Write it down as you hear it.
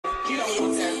She don't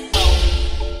want that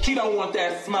smoke. She don't want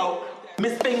that smoke.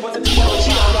 Miss Thing wasn't she don't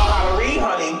know how to read,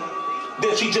 honey.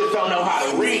 Then she just don't know how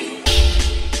to read.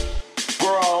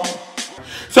 Girl.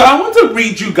 So I want to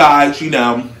read you guys,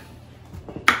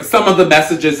 some of the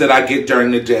messages that I get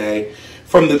during the day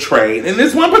from the trade. And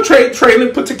there's one trade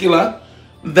in particular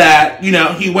that,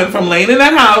 he went from laying in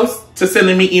that house to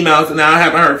sending me emails, and now I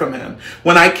haven't heard from him.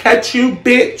 When I catch you,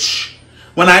 bitch,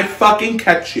 when I fucking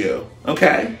catch you,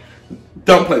 okay?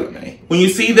 Don't play with me. When you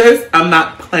see this, I'm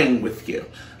not playing with you.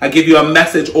 I give you a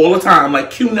message all the time,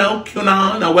 like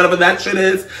QAnon, or whatever that shit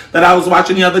is that I was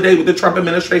watching the other day with the Trump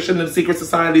administration and the secret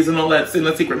societies and all that,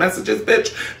 sending secret messages,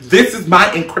 bitch. This is my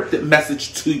encrypted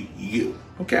message to you,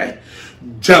 okay?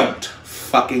 Don't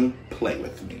fucking play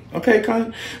with me, okay,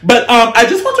 Con? But I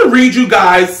just want to read you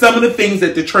guys some of the things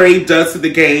that the trade does to the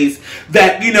gays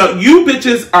that, you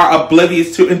bitches are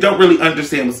oblivious to and don't really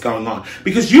understand what's going on.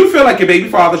 Because you feel like your baby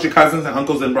fathers, your cousins and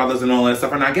uncles and brothers and all that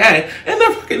stuff are not gay, and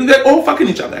they're all fucking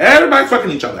each other. Everybody's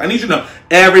fucking each other. I need you to know,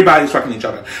 everybody's fucking each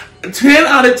other. 10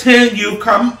 out of 10,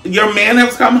 your man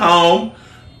has come home.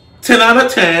 10 out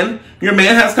of 10, your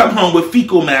man has come home with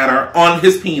fecal matter on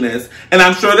his penis. And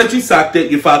I'm sure that you sucked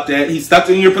it, you fucked it, he stuck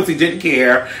it in your pussy, didn't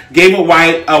care, gave a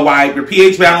wipe, your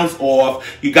pH balance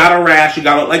off, you got a rash,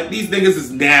 these niggas is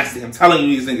nasty. I'm telling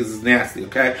you, these niggas is nasty,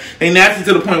 okay? They nasty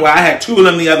to the point where I had 2 of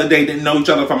them the other day, didn't know each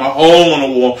other from a hole in the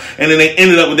wall, and then they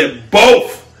ended up with it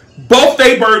both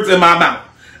they birds in my mouth.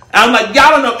 I'm like,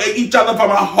 y'all don't know each other from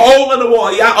a hole in the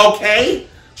wall, y'all okay?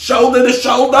 Shoulder to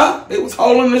shoulder? It was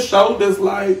holding the shoulders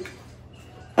like...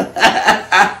 Y'all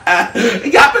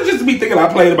can just be thinking I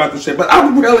played about this shit, but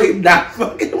I'm really not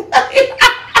fucking playing.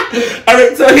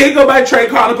 Alright, so here go my trade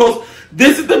chronicles.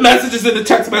 This is the messages and the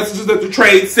text messages that the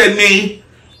trade send me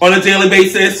on a daily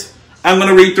basis. I'm going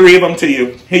to read 3 of them to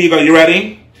you. Here you go. You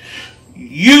ready?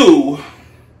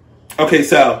 Okay,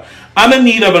 so I'm in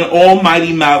need of an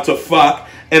almighty mouth to fuck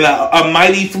and a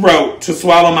mighty throat to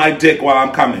swallow my dick while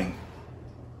I'm coming.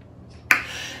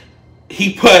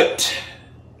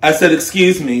 I said,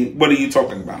 excuse me, what are you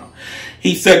talking about?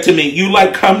 He said to me, you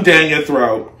like come down your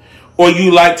throat, or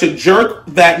you like to jerk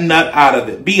that nut out of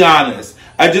it. Be honest.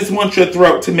 I just want your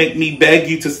throat to make me beg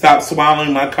you to stop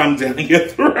swallowing my cum down your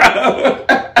throat.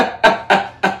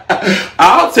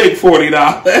 I'll take $40.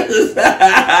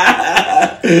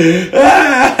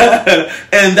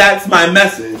 And that's my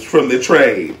message from the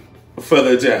trade for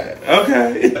the day.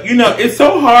 Okay? It's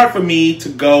so hard for me to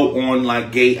go on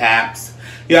like gay apps.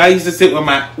 I used to sit with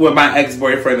my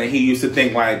ex-boyfriend, and he used to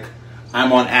think like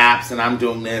I'm on apps and I'm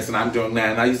doing this and I'm doing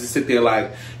that, and I used to sit there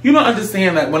like, you don't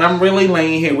understand that when I'm really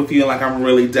laying here with you, like I'm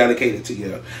really dedicated to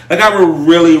you. Like I would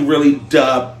really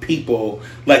dub people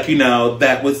like,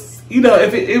 that was,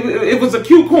 if it was a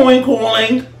cute coin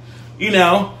calling,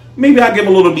 maybe I'll give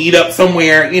a little beat up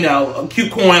somewhere, a cute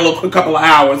coin, a little quick couple of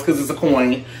hours because it's a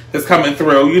coin that's coming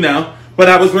through, But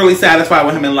I was really satisfied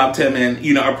with him and loved him and,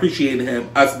 appreciated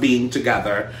us being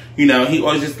together. He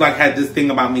always just like had this thing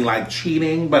about me like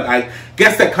cheating, but I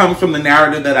guess that comes from the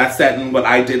narrative that I set and what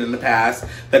I did in the past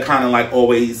that kind of like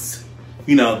always,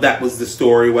 that was the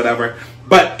story, whatever.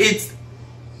 But it's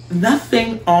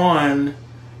nothing on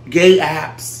gay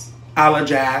apps, a la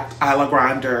Jack, a la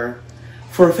Grindr,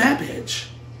 for a fat bitch.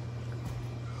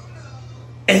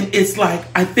 And it's like,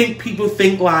 I think people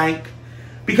think like,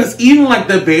 because even like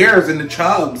the bears and the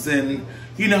chubs and,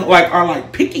 are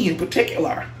like picky in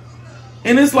particular.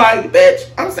 And it's like, bitch,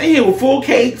 I'm sitting here with full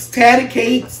cakes, tatted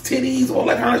cakes, titties, all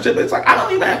that kind of shit. But it's like, I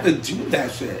don't even have to do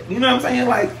that shit. You know what I'm saying?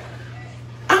 Like,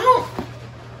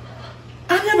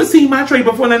 I never seen my trade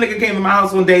before that nigga came to my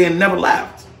house one day and never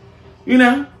left.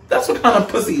 That's what kind of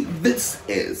pussy this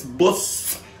is.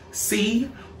 Puss, see,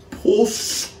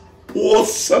 puss,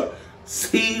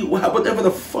 see, whatever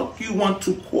the fuck you want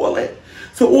to call it.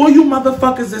 So all you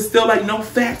motherfuckers that's still like no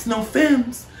facts, no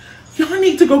femmes, y'all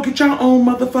need to go get your own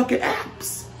motherfucking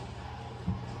apps.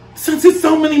 Since there's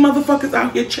so many motherfuckers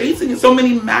out here chasing and so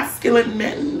many masculine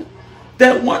men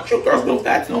that want you girls, no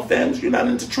facts, no femmes, you're not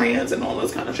into trans and all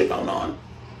this kind of shit going on.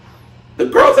 The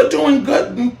girls are doing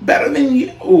good, better than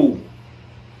you.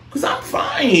 Because I'm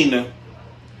fine.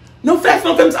 No facts,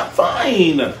 no femmes, I'm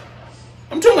fine.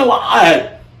 I'm doing a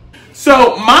lot.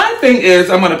 So my thing is,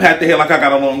 I'm going to pat the hair like I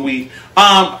got a long week.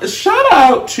 Shout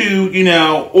out to,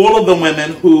 all of the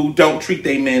women who don't treat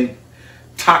their men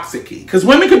toxic-y. Because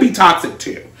women could be toxic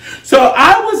too. So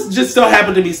I was just so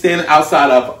happy to be standing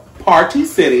outside of Party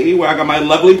City, where I got my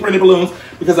lovely printed balloons,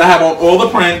 because I have on all the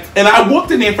prints. And I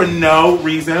walked in there for no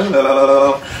reason.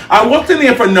 I walked in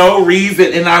there for no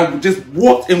reason, and I just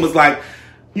walked and was like,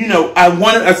 you know, I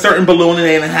wanted a certain balloon and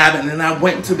they didn't have it, and then I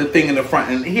went to the thing in the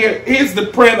front, and here's the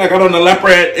print I got on the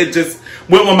leopard. It just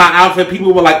went with my outfit.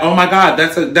 People were like, "Oh my God,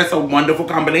 that's a wonderful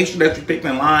combination that you picked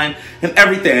in line and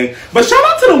everything." But shout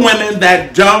out to the women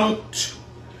that don't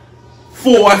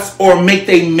force or make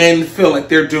they men feel like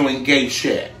they're doing gay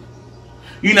shit.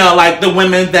 You know, like the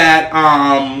women that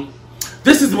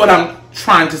this is what I'm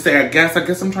trying to say. I guess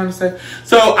I'm trying to say.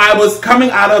 So I was coming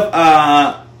out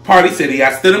of Party City.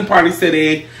 I stood in Party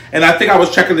City, and I think I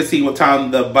was checking to see what time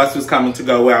the bus was coming to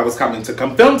go where I was coming to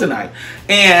come film tonight.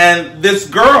 And this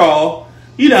girl,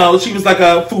 you know, she was like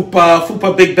a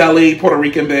fupa, big belly Puerto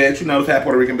Rican bitch. You know, the fat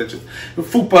Puerto Rican bitches.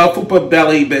 Fupa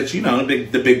belly bitch. You know, the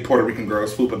big Puerto Rican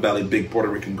girls. Fupa belly, big Puerto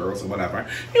Rican girls or whatever.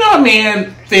 You know, a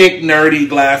man, thick, nerdy,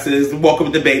 glasses, walking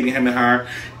with the baby, him and her.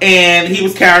 And he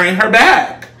was carrying her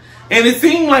bag. And it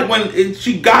seemed like when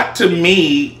she got to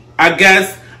me, I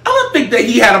guess, I don't think that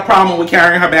he had a problem with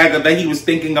carrying her bag or that he was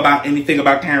thinking about anything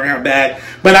about carrying her bag.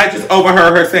 But I just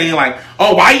overheard her saying like,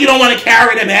 "Oh, why you don't want to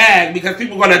carry the bag? Because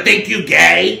people are going to think you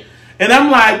gay." And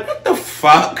I'm like, what the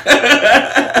fuck? And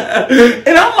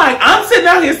I'm like, I'm sitting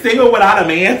out here single without a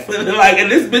man. Like,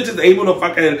 and this bitch is able to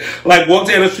fucking like walk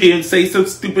down the street and say some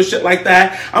stupid shit like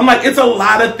that. I'm like, it's a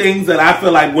lot of things that I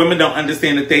feel like women don't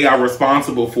understand that they are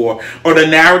responsible for, or the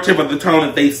narrative or the tone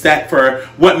that they set for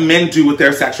what men do with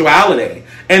their sexuality.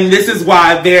 And this is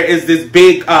why there is this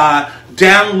big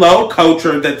down low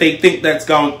culture that they think that's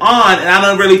going on. And I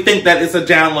don't really think that it's a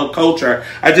down low culture.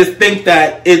 I just think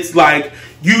that it's like,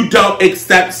 you don't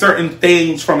accept certain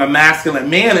things from a masculine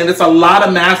man, and it's a lot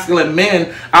of masculine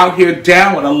men out here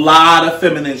down with a lot of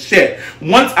feminine shit.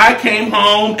 Once I came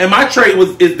home, and my trade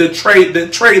is the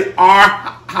trade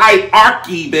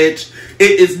hierarchy, bitch.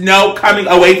 It is no coming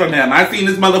away from him. I seen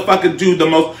this motherfucker do the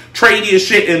most tradiest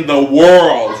shit in the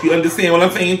world. You understand what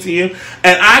I'm saying to you?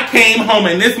 And I came home,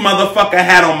 and this motherfucker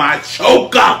had on my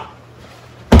choker.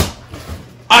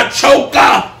 A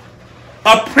choker.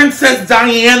 A Princess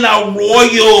Diana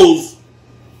Royals,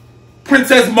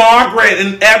 Princess Margaret,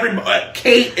 and everybody,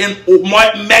 Kate and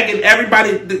Meghan,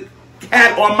 everybody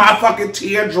had on my fucking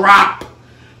teardrop.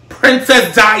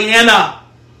 Princess Diana,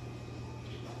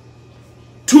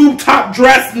 tube top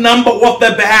dress number off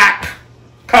the back,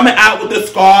 coming out with the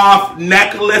scarf,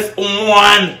 necklace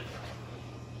on,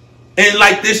 and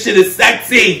like this shit is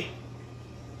sexy.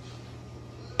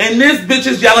 And this bitch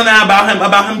is yelling out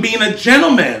about him being a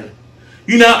gentleman.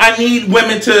 You know, I need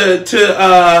women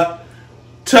to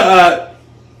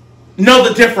know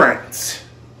the difference.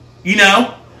 You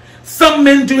know? Some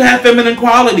men do have feminine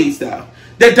qualities, though.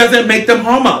 That doesn't make them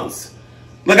homos.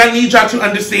 Like, I need y'all to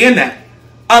understand that.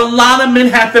 A lot of men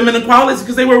have feminine qualities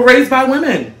because they were raised by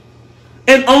women.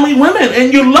 And only women.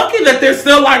 And you're lucky that they're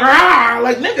still like, ah,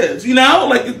 like niggas, you know?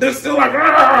 Like, they're still like,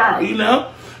 ah, you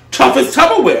know? Tough as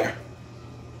Tupperware.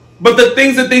 But the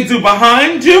things that they do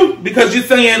behind you, because you're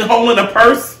saying hole in a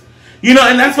purse, you know,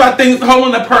 and that's why things, hole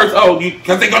in a purse,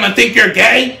 because they're going to think you're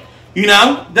gay, you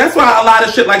know? That's why a lot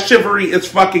of shit like chivalry is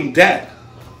fucking dead.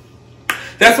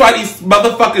 That's why these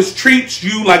motherfuckers treat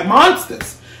you like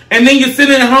monsters. And then you're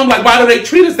sitting at home like, why do they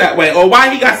treat us that way? Or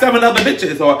why he got 7 other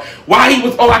bitches? Or why he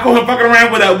was, I call him fucking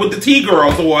around with the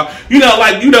T-girls. Or, you know,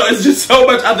 like, you know, it's just so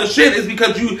much other shit. It's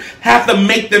because you have to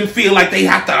make them feel like they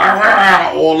have to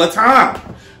all the time.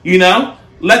 You know?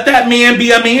 Let that man be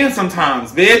a man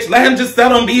sometimes, bitch. Let him just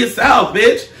settle and be himself,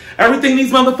 bitch. Everything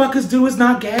these motherfuckers do is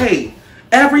not gay.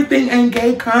 Everything ain't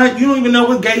gay, cunt. You don't even know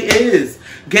what gay is.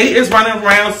 Gay is running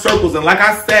around circles. And like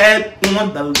I said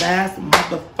on the last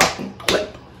motherfucking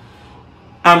clip,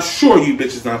 I'm sure you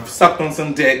bitches done sucked on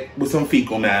some dick with some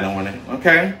fecal matter on it,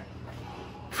 okay?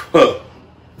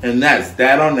 And that's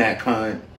that on that, cunt.